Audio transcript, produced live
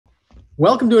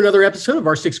Welcome to another episode of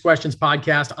our Six Questions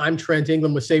podcast. I'm Trent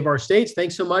England with Save Our States.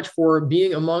 Thanks so much for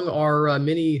being among our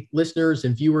many listeners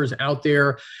and viewers out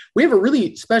there. We have a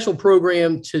really special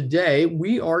program today.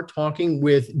 We are talking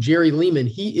with Jerry Leeman.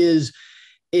 He is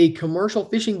a commercial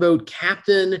fishing boat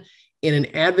captain and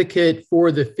an advocate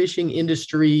for the fishing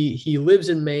industry. He lives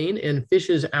in Maine and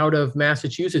fishes out of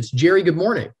Massachusetts. Jerry, good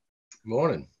morning. Good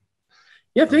morning.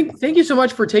 Yeah, thank you so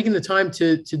much for taking the time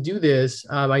to do this.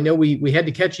 I know we had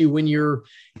to catch you when you're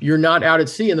not out at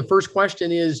sea. And the first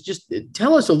question is just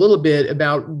tell us a little bit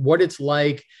about what it's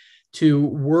like to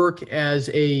work as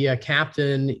a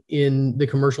captain in the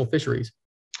commercial fisheries.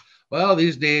 Well,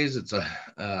 these days it's a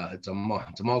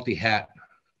multi-hat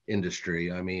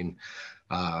industry. I mean,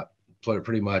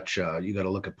 pretty much you got to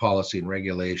look at policy and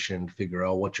regulation, figure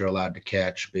out what you're allowed to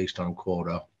catch based on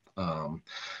quota.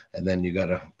 And then you got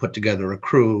to put together a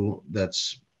crew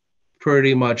that's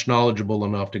pretty much knowledgeable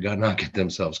enough to not get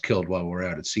themselves killed while we're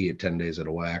out at sea at 10 days at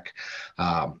a whack.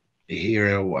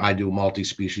 Here I do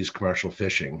multi-species commercial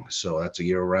fishing, so that's a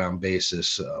year-round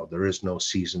basis. There is no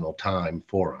seasonal time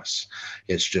for us.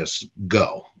 It's just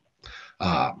go.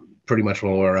 Pretty much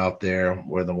when we're out there,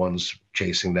 we're the ones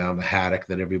chasing down the haddock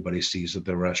that everybody sees at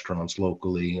the restaurants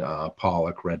locally,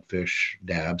 pollock, redfish,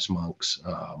 dabs, monks,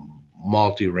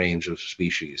 multi-range of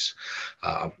species.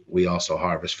 We also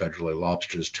harvest federally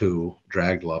lobsters too,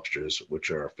 dragged lobsters, which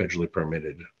are federally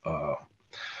permitted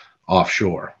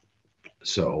offshore.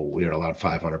 So we are allowed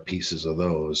 500 pieces of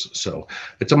those. So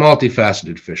it's a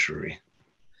multifaceted fishery.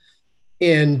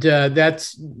 And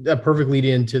that's a perfect lead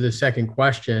into the second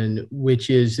question, which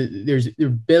is there's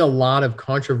been a lot of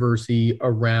controversy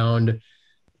around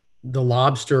the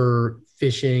lobster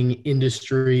fishing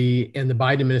industry, and the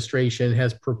Biden administration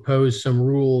has proposed some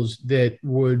rules that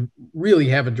would really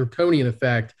have a draconian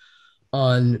effect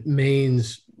on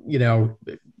Maine's,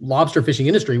 lobster fishing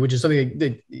industry, which is something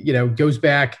that, goes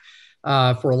back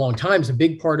for a long time. It's a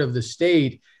big part of the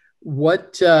state.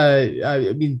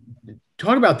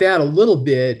 Talk about that a little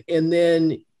bit. And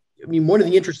then, one of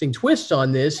the interesting twists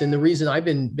on this, and the reason I've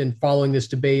been following this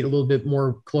debate a little bit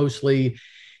more closely,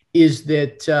 is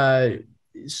that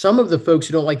some of the folks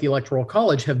who don't like the Electoral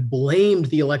College have blamed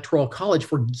the Electoral College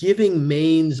for giving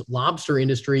Maine's lobster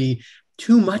industry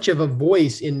too much of a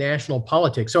voice in national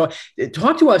politics. So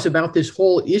talk to us about this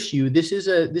whole issue. This is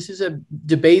a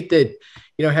debate that,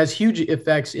 has huge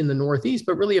effects in the Northeast,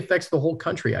 but really affects the whole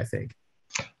country, I think.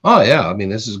 Oh, yeah.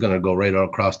 This is going to go right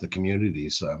across the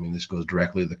communities. This goes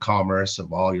directly to the commerce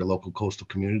of all your local coastal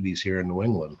communities here in New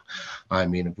England.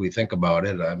 If we think about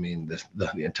it,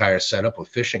 the entire setup of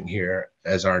fishing here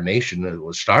as our nation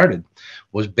was started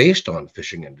was based on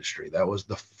fishing industry. That was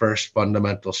the first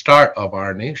fundamental start of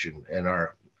our nation and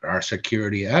our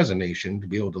security as a nation to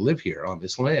be able to live here on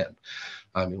this land.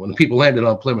 When the people landed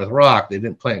on Plymouth Rock, they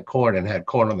didn't plant corn and had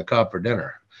corn on the cob for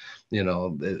dinner.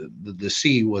 The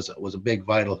sea was a big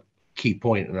vital key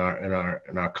point in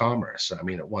our commerce.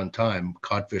 At one time,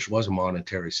 codfish was a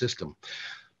monetary system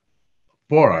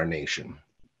for our nation.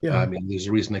 Yeah. There's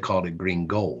a reason they called it green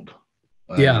gold.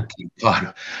 Yeah.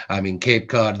 Cape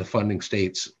Cod, the founding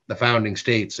states,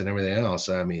 and everything else.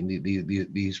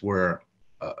 These were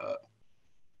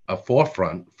a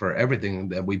forefront for everything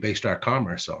that we based our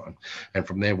commerce on. And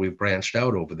from there, we've branched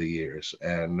out over the years.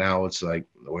 And now it's like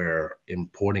we're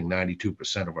importing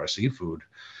 92% of our seafood.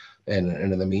 And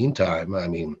in the meantime,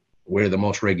 we're the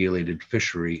most regulated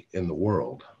fishery in the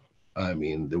world. We're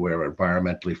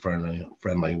environmentally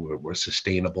friendly, we're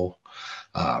sustainable.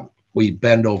 We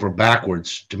bend over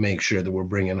backwards to make sure that we're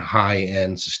bringing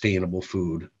high-end sustainable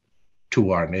food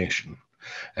to our nation.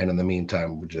 And in the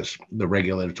meantime, just the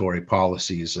regulatory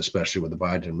policies, especially with the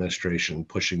Biden administration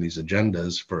pushing these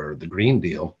agendas for the Green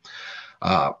Deal,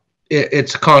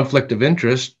 it's a conflict of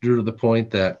interest due to the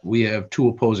point that we have two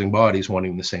opposing bodies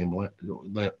wanting the same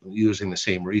using the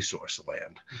same resource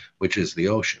land, which is the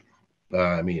ocean.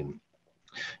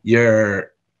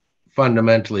 You're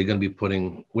fundamentally going to be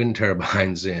putting wind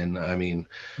turbines in.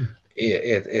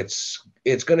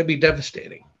 It's going to be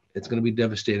devastating. It's going to be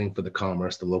devastating for the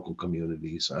commerce, the local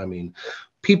communities.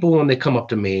 People, when they come up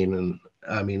to Maine,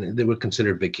 and they would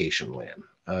consider vacation land.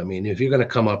 If you're going to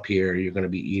come up here, you're going to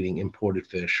be eating imported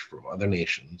fish from other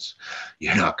nations.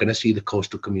 You're not going to see the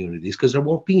coastal communities because there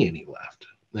won't be any left.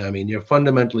 You're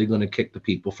fundamentally going to kick the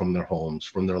people from their homes,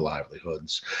 from their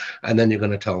livelihoods, and then you're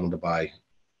going to tell them to buy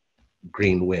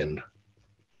green wind.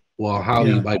 Well, how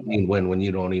do you buy green wind when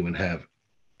you don't even have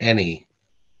any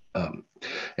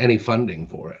funding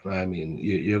for it?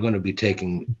 You're going to be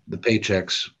taking the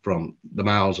paychecks from the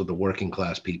mouths of the working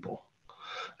class people.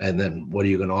 And then what are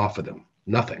you going to offer them?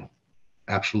 Nothing.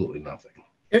 Absolutely nothing.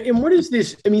 And what is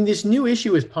this? I mean, this new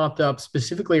issue has popped up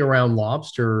specifically around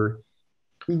lobster.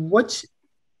 What's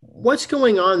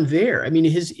going on there? I mean,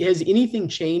 has anything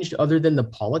changed other than the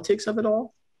politics of it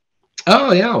all?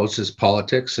 Oh yeah, well, it's just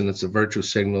politics and it's a virtue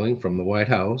signaling from the White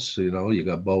House. You know, you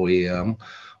got BOEM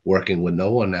working with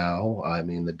NOAA now. I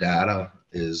mean, the data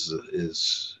is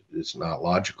not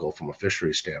logical from a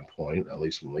fishery standpoint, at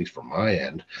least from my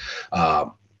end.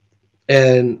 Um,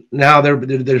 and now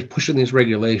they're pushing these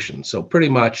regulations. So pretty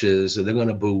much is they're going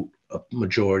to boot a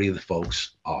majority of the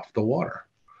folks off the water.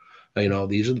 You know,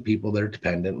 these are the people that are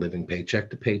dependent, living paycheck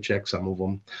to paycheck. Some of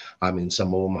them, I mean,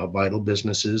 some of them have vital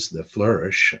businesses that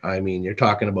flourish. I mean, you're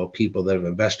talking about people that have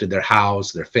invested their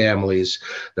house, their families,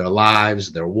 their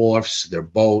lives, their wharfs, their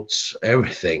boats,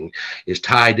 everything is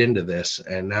tied into this.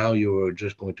 And now you are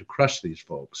just going to crush these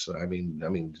folks. I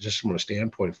mean, just from a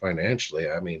standpoint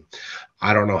financially, I mean,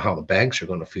 I don't know how the banks are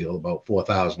going to feel about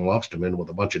 4,000 lobstermen with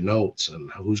a bunch of notes, and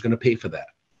who's going to pay for that?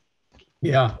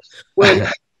 Yeah.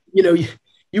 Well, you know,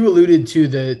 you alluded to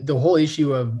the whole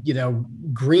issue of,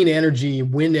 green energy,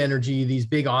 wind energy, these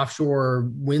big offshore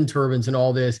wind turbines and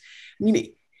all this. I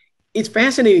mean, it's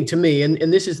fascinating to me. And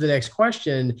this is the next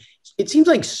question. It seems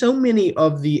like so many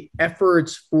of the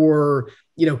efforts for,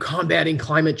 combating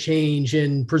climate change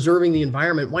and preserving the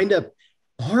environment wind up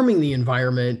harming the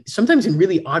environment, sometimes in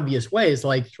really obvious ways,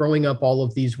 like throwing up all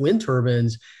of these wind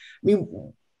turbines. I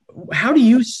mean, how do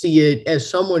you see it as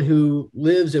someone who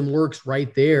lives and works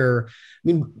right there? I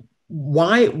mean,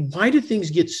 why do things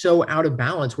get so out of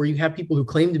balance where you have people who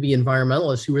claim to be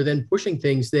environmentalists who are then pushing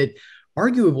things that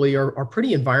arguably are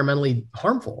pretty environmentally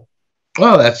harmful?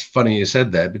 Well, that's funny you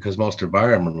said that because most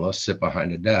environmentalists sit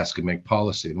behind a desk and make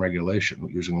policy and regulation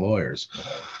using lawyers.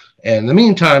 And in the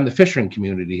meantime, the fishing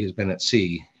community has been at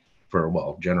sea for,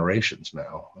 well, generations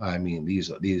now. I mean, these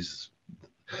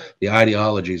the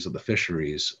ideologies of the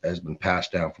fisheries has been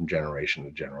passed down from generation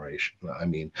to generation. I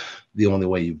mean, the only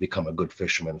way you become a good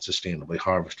fisherman is sustainably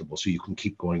harvestable, so you can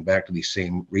keep going back to these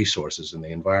same resources in the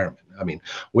environment. I mean,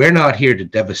 we're not here to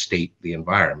devastate the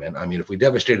environment. I mean, if we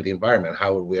devastated the environment,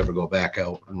 how would we ever go back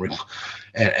out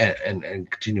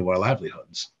and continue our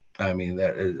livelihoods? I mean,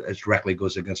 that it directly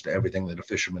goes against everything that a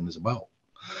fisherman is about.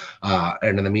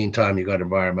 And in the meantime, you got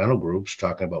environmental groups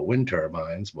talking about wind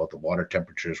turbines, about the water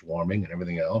temperatures warming and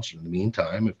everything else. In the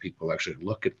meantime, if people actually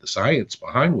look at the science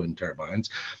behind wind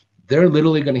turbines, they're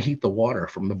literally going to heat the water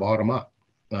from the bottom up.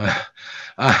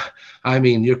 Uh, I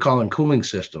mean, you're calling cooling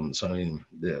systems. I mean,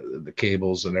 the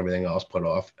cables and everything else put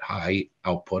off high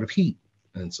output of heat.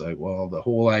 And it's like, well, the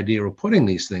whole idea of putting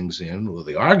these things in, well,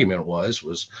 the argument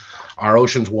was our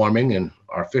ocean's warming and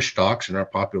our fish stocks and our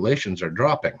populations are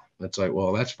dropping. It's like,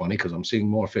 well, that's funny because I'm seeing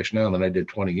more fish now than I did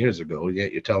 20 years ago.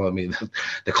 Yet you're telling me that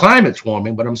the climate's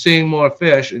warming, but I'm seeing more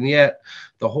fish. And yet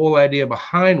the whole idea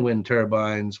behind wind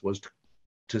turbines was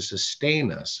to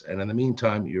sustain us. And in the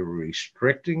meantime, you're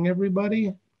restricting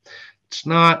everybody. It's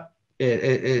not,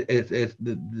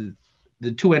 the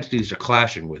two entities are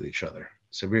clashing with each other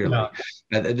severely. Yeah.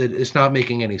 It's not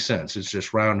making any sense. It's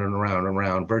just round and round and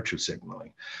round virtue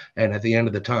signaling. And at the end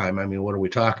of the time, I mean, what are we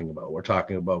talking about? We're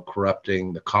talking about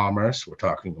corrupting the commerce. We're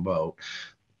talking about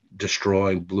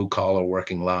destroying blue collar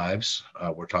working lives.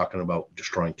 We're talking about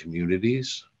destroying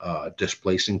communities,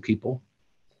 displacing people,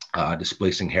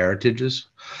 displacing heritages.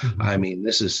 Mm-hmm. I mean,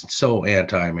 this is so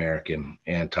anti-American,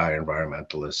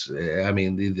 anti-environmentalist. I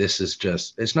mean, this is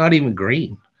just, it's not even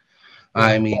green.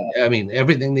 I mean,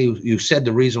 everything that you said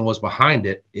the reason was behind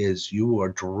it is you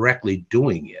are directly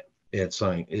doing it. It's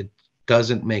like it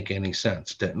doesn't make any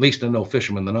sense. At least to no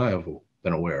fishermen that I have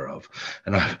been aware of,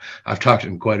 and I've talked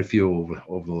to quite a few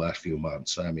over the last few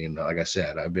months. I mean, like I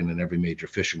said, I've been in every major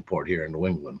fishing port here in New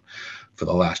England for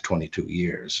the last 22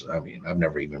 years. I mean, I've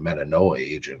never even met a NOAA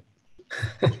agent.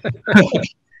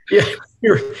 Yeah,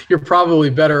 you're probably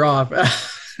better off.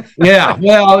 Yeah,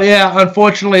 well, yeah,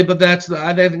 unfortunately, but I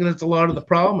think that's a lot of the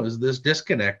problem is this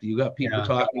disconnect. You got people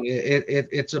talking.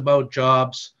 It's about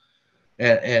jobs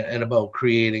and about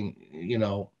creating.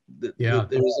 There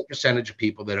is a percentage of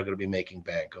people that are going to be making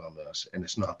bank on this, and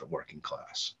it's not the working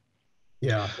class.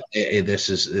 Yeah. This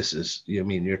is. I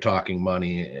mean, you're talking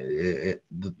money.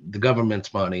 The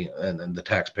government's money and the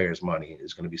taxpayers' money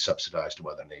is going to be subsidized to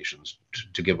other nations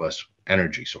to give us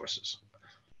energy sources.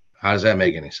 How does that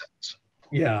make any sense?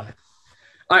 Yeah.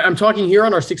 I'm talking here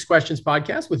on our Six Questions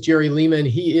podcast with Jerry Leeman.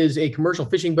 He is a commercial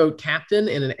fishing boat captain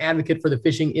and an advocate for the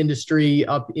fishing industry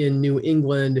up in New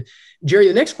England. Jerry,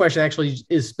 the next question actually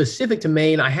is specific to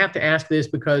Maine. I have to ask this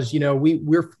because,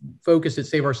 we're focused at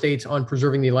Save Our States on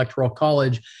preserving the Electoral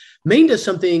College. Maine does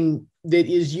something that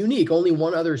is unique. Only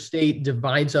one other state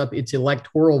divides up its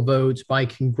electoral votes by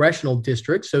congressional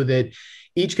districts so that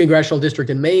each congressional district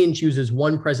in Maine chooses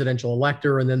one presidential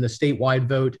elector, and then the statewide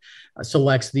vote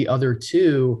selects the other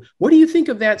two. What do you think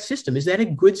of that system? Is that a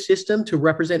good system to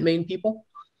represent Maine people?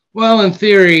 Well, in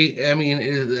theory, I mean,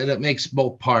 it makes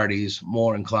both parties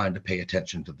more inclined to pay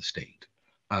attention to the state.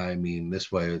 I mean,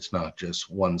 this way it's not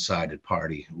just one-sided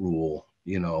party rule,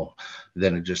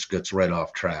 then it just gets right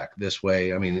off track. This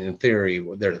way, I mean, in theory,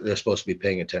 they're supposed to be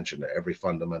paying attention to every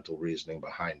fundamental reasoning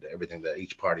behind everything that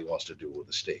each party wants to do with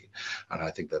the state. And I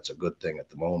think that's a good thing at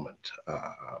the moment.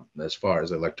 As far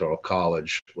as electoral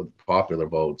college with popular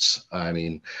votes, I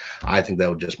mean, I think that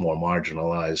would just more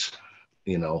marginalize,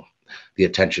 the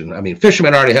attention. I mean,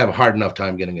 fishermen already have a hard enough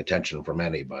time getting attention from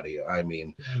anybody. I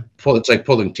mean, it's like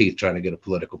pulling teeth trying to get a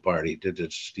political party to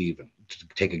just even to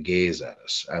take a gaze at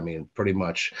us. I mean, pretty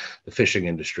much the fishing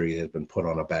industry has been put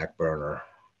on a back burner,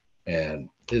 and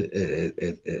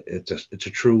it's a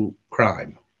true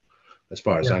crime as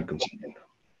far as I'm concerned.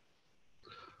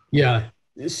 Yeah.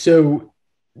 So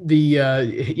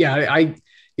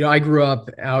I grew up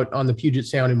out on the Puget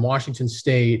Sound in Washington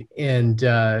State, and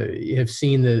have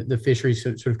seen the fisheries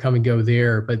sort of come and go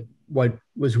there. But what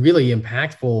was really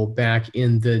impactful back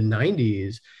in the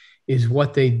 90s is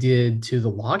what they did to the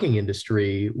logging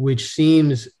industry, which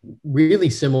seems really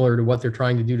similar to what they're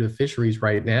trying to do to fisheries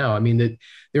right now. I mean, that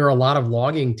there are a lot of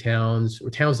logging towns,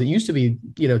 or towns that used to be,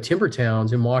 timber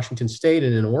towns in Washington State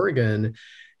and in Oregon,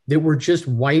 that were just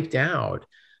wiped out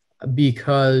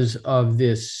because of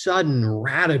this sudden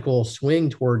radical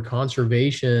swing toward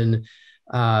conservation,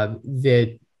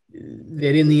 that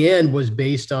in the end was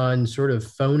based on sort of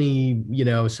phony,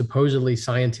 supposedly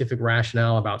scientific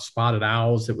rationale about spotted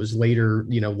owls that was later,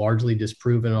 largely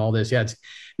disproven and all this. Yeah,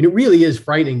 it really is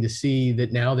frightening to see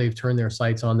that now they've turned their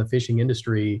sights on the fishing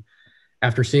industry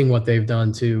after seeing what they've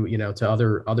done to, to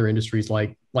other industries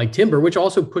like timber, which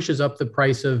also pushes up the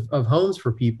price of homes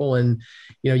for people. And,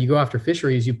 you go after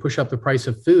fisheries, you push up the price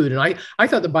of food. And I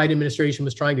thought the Biden administration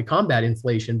was trying to combat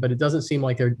inflation, but it doesn't seem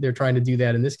like they're trying to do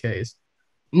that in this case.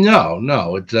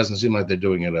 No, it doesn't seem like they're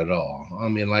doing it at all. I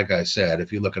mean, like I said,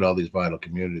 if you look at all these vital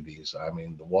communities, I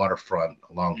mean, the waterfront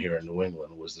along here in New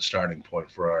England was the starting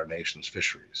point for our nation's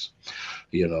fisheries.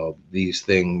 These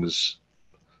things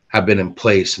have been in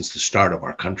place since the start of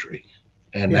our country.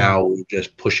 And now we're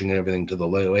just pushing everything to the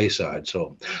wayside.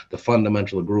 So the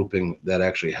fundamental grouping that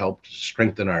actually helped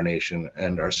strengthen our nation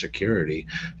and our security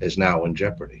is now in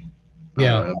jeopardy.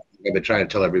 Yeah. I've been trying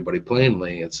to tell everybody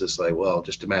plainly, it's just like, well,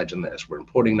 just imagine this. We're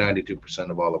importing 92%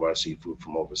 of all of our seafood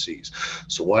from overseas.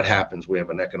 So what happens? We have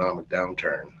an economic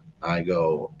downturn. I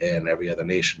go and every other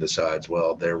nation decides,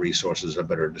 well, their resources are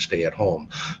better to stay at home.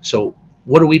 So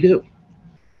what do?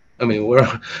 I mean,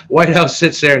 White House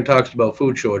sits there and talks about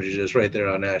food shortages right there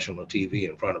on national TV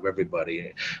in front of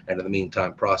everybody. And in the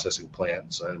meantime, processing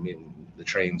plants, I mean, the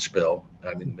train spill.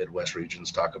 I mean, the Midwest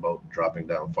regions talk about dropping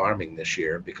down farming this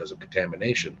year because of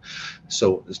contamination.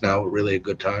 So is now really a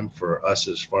good time for us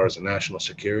as far as the national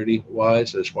security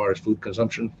wise, as far as food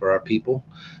consumption for our people?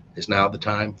 Is now the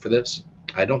time for this?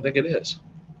 I don't think it is.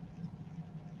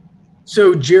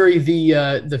 So, Jerry,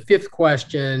 the fifth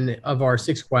question of our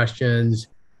six questions,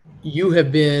 you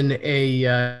have been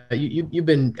you've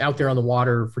been out there on the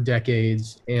water for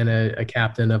decades and a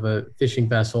captain of a fishing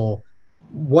vessel.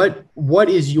 What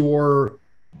is your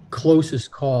closest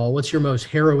call? What's your most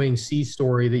harrowing sea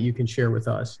story that you can share with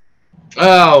us?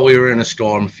 Oh, we were in a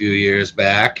storm a few years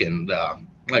back, and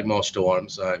like most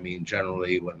storms, I mean,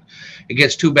 generally when it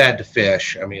gets too bad to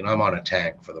fish, I mean, I'm on a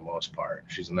tank for the most part.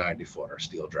 She's a 90-footer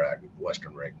steel drag,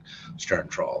 Western rig, stern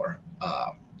trawler.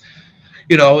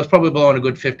 It was probably blowing a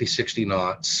good 50, 60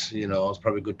 knots. It was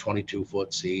probably a good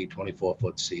 22-foot sea,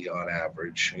 24-foot sea on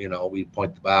average. We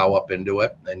point the bow up into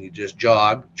it, and you just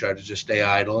jog, try to just stay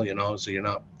idle, so you're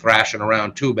not thrashing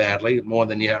around too badly, more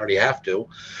than you already have to.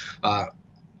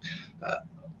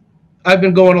 I've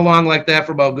been going along like that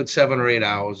for about a good 7 or 8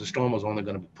 hours. The storm was only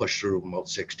going to push through about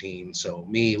 16. So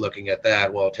me looking at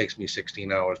that, well, it takes me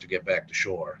 16 hours to get back to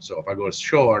shore. So if I go to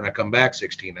shore and I come back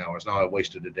 16 hours, now I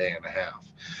wasted a day and a half.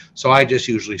 So I just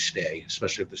usually stay,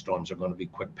 especially if the storms are going to be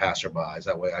quick passerbys.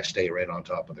 That way I stay right on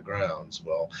top of the grounds.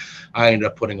 Well, I ended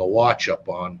up putting a watch up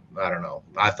on, I don't know.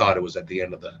 I thought it was at the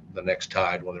end of the next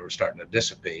tide when they were starting to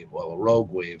dissipate. Well, a rogue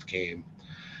wave came,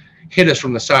 hit us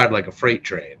from the side like a freight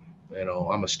train.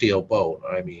 I'm a steel boat.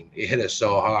 I mean, it hit us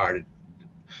so hard, it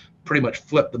pretty much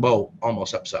flipped the boat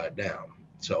almost upside down.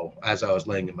 So as I was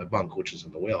laying in my bunk, which is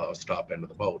in the wheelhouse, top end of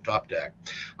the boat, top deck,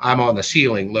 I'm on the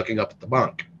ceiling looking up at the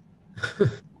bunk.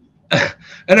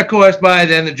 And of course, by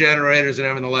then the generators and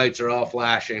everything, the lights are all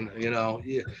flashing.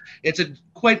 It's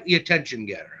quite the attention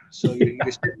getter. So you're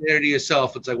sitting there to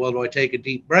yourself. It's like, well, do I take a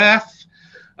deep breath?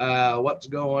 What's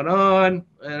going on?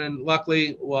 And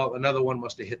luckily, well, another one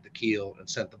must have hit the keel and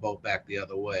sent the boat back the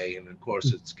other way. And of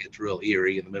course, it gets real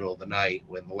eerie in the middle of the night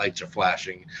when the lights are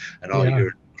flashing and all you Yeah. hear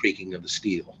is the creaking of the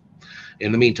steel.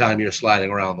 In the meantime, you're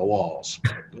sliding around the walls.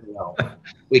 You know,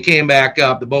 we came back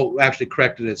up. The boat actually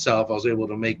corrected itself. I was able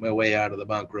to make my way out of the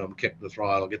bunk room, kick the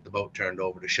throttle, get the boat turned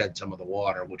over to shed some of the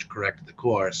water, which corrected the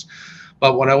course.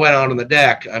 But when I went out on the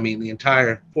deck, I mean, the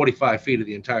entire 45 feet of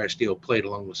the entire steel plate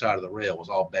along the side of the rail was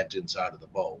all bent inside of the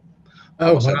boat. Oh,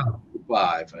 Almost at wow.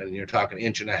 5, and you're talking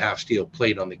inch and a half steel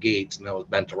plate on the gates, and that was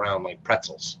bent around like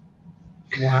pretzels.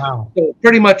 Wow. So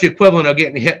pretty much equivalent of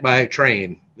getting hit by a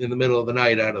train in the middle of the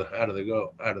night out of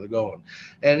the going.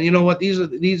 And you know what? These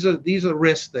are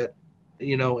risks that,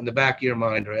 you know, in the back of your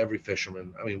mind are every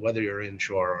fisherman. I mean, whether you're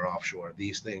inshore or offshore,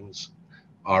 these things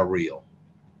are real.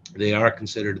 They are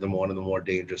considered one of the more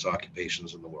dangerous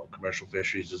occupations in the world. Commercial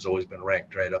fisheries has always been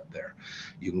ranked right up there.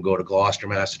 You can go to Gloucester,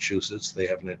 Massachusetts. They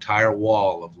have an entire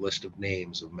wall of list of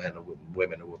names of men and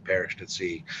women who have perished at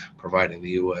sea, providing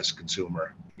the U.S.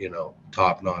 consumer, you know,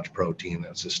 top-notch protein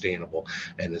that's sustainable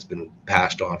and has been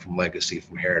passed on from legacy,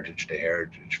 from heritage to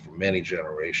heritage for many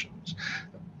generations.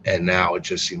 And now it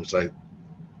just seems like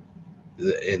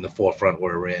in the forefront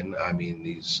we're in. I mean,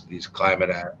 this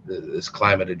climate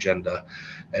agenda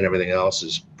and everything else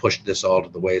has pushed this all to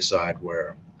the wayside.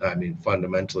 Where I mean,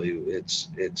 fundamentally, it's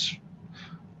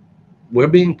we're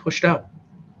being pushed out.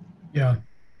 Yeah.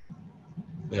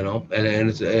 You know,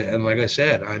 and like I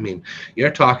said, I mean, you're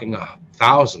talking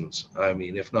thousands. I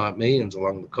mean, if not millions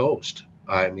along the coast.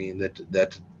 I mean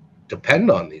that depend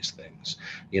on these things.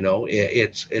 You know,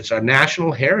 it's our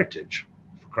national heritage,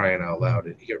 for crying out Yeah.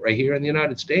 loud, right here in the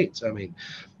United States. I mean,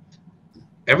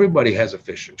 everybody has a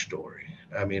fishing story.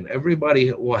 I mean, everybody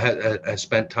has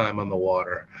spent time on the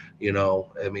water. You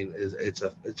know, I mean, it's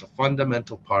a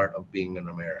fundamental part of being an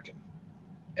American,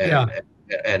 Yeah.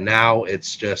 and now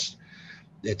it's just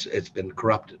it's been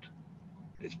corrupted.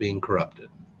 It's being corrupted,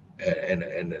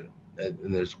 and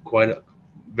there's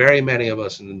very many of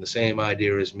us in the same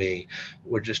idea as me.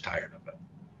 We're just tired of it.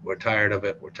 We're tired of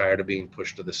it. We're tired of being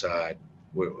pushed to the side.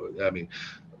 I mean,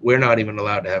 we're not even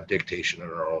allowed to have dictation in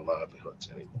our own livelihoods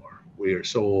anymore. We are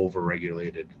so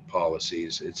overregulated in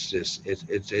policies. It's just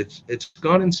it's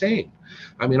gone insane.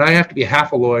 I mean, I have to be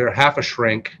half a lawyer, half a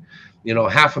shrink, you know,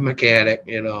 half a mechanic,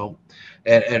 you know,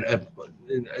 and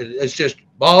it's just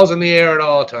balls in the air at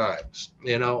all times,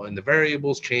 you know, and the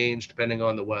variables change depending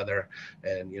on the weather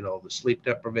and, you know, the sleep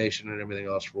deprivation and everything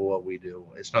else for what we do.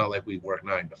 It's not like we work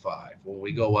 9 to 5. When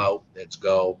we go out, it's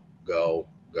go, go,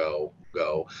 go,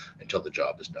 go until the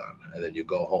job is done. And then you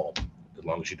go home as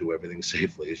long as you do everything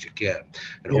safely as you can.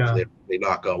 And Yeah. hopefully they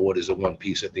knock on wood is a one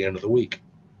piece at the end of the week.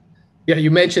 Yeah,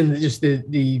 you mentioned just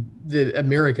the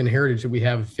American heritage that we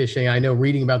have of fishing. I know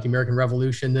reading about the American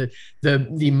Revolution,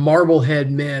 the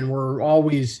Marblehead men were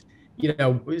always, you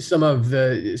know, some of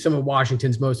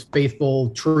Washington's most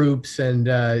faithful troops, and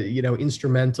you know,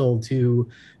 instrumental to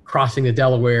crossing the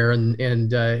Delaware and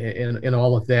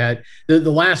all of that. The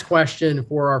last question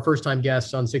for our first time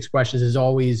guests on Six Questions is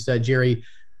always, Jerry,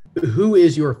 who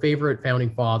is your favorite founding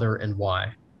father and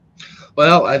why?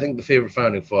 Well, I think the favorite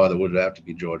founding father would have to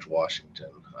be George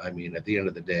Washington. I mean, at the end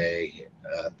of the day,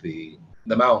 the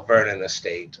Mount Vernon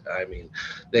estate. I mean,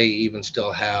 they even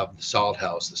still have the salt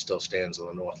house that still stands on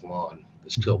the north lawn.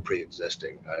 It's still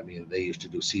pre-existing. I mean, they used to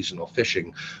do seasonal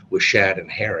fishing with shad and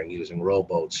herring using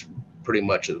rowboats. Pretty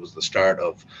much, it was the start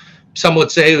of. Some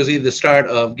would say it was either the start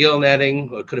of gill netting,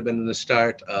 or it could have been the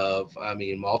start of, I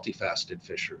mean, multifaceted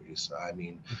fisheries. I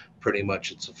mean, pretty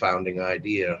much it's a founding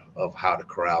idea of how to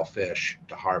corral fish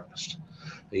to harvest.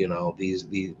 You know,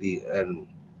 and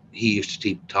he used to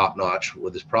keep top notch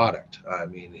with his product. I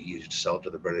mean, he used to sell to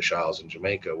the British Isles and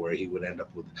Jamaica, where he would end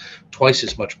up with twice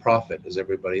as much profit as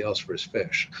everybody else for his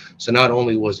fish. So not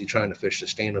only was he trying to fish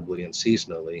sustainably and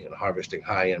seasonally and harvesting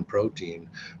high end protein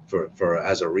for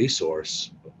as a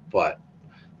resource, but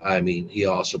I mean, he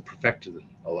also perfected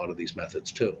a lot of these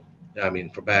methods too. I mean,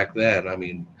 for back then, I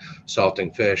mean,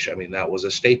 salting fish, I mean, that was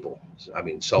a staple. I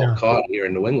mean, salt Yeah. cod here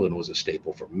in New England was a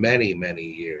staple for many, many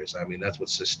years. I mean, that's what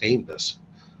sustained us.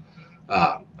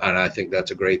 And I think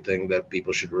that's a great thing that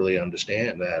people should really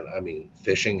understand that. I mean,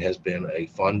 fishing has been a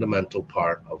fundamental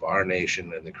part of our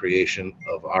nation and the creation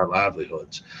of our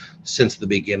livelihoods since the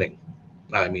beginning.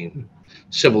 I mean,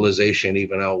 civilization,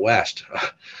 even out west.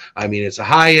 I mean, it's a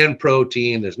high end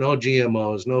protein. There's no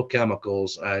GMOs, no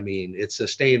chemicals. I mean, it's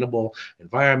sustainable,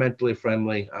 environmentally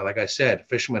friendly. Like I said,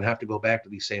 fishermen have to go back to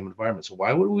these same environments. So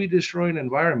why would we destroy an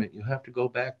environment you have to go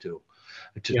back to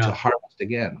Yeah. harvest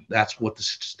again? That's what the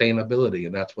sustainability,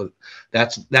 and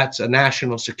that's a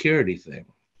national security thing.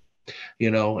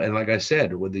 And like I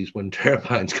said, with these wind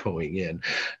turbines going in,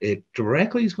 it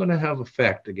directly is going to have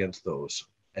effect against those.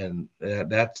 And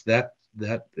that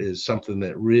is something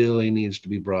that really needs to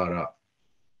be brought up.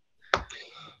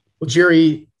 Well,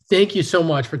 Jerry, thank you so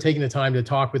much for taking the time to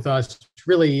talk with us. It's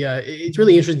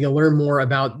really interesting to learn more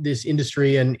about this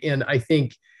industry, and I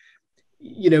think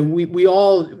we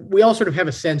all sort of have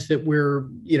a sense that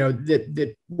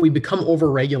that we become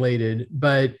overregulated,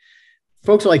 but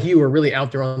folks like you are really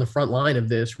out there on the front line of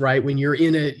this, right? When you're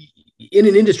in an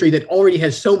industry that already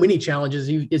has so many challenges,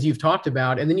 as you've talked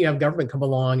about, and then you have government come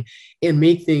along and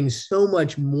make things so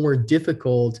much more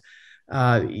difficult.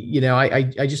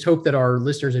 I just hope that our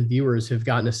listeners and viewers have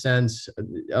gotten a sense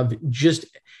of just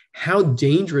how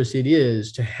dangerous it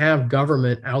is to have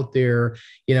government out there,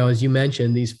 as you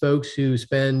mentioned, these folks who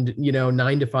spend,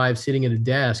 9 to 5 sitting at a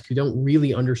desk, who don't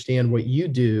really understand what you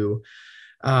do,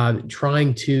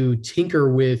 trying to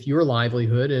tinker with your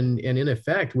livelihood and in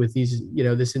effect with these,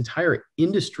 this entire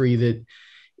industry that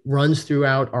runs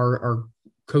throughout our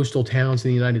coastal towns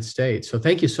in the United States. So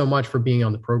thank you so much for being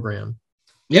on the program.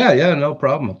 Yeah, no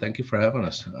problem. Thank you for having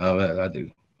us. I do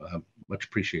much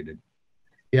appreciated.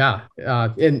 Yeah,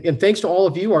 and thanks to all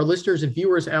of you, our listeners and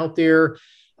viewers out there.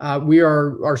 We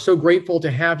are so grateful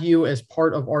to have you as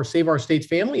part of our Save Our States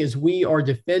family as we are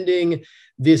defending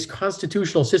this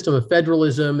constitutional system of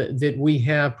federalism that we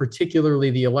have,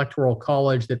 particularly the Electoral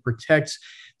College that protects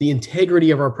the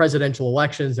integrity of our presidential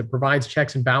elections, that provides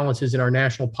checks and balances in our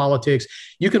national politics.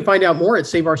 You can find out more at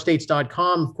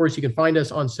saveourstates.com. Of course, you can find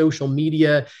us on social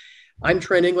media. I'm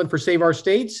Trent England for Save Our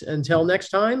States. Until next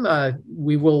time,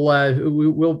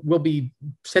 we'll be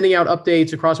sending out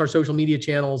updates across our social media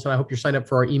channels, and I hope you're signed up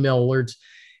for our email alerts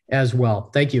as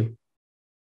well. Thank you.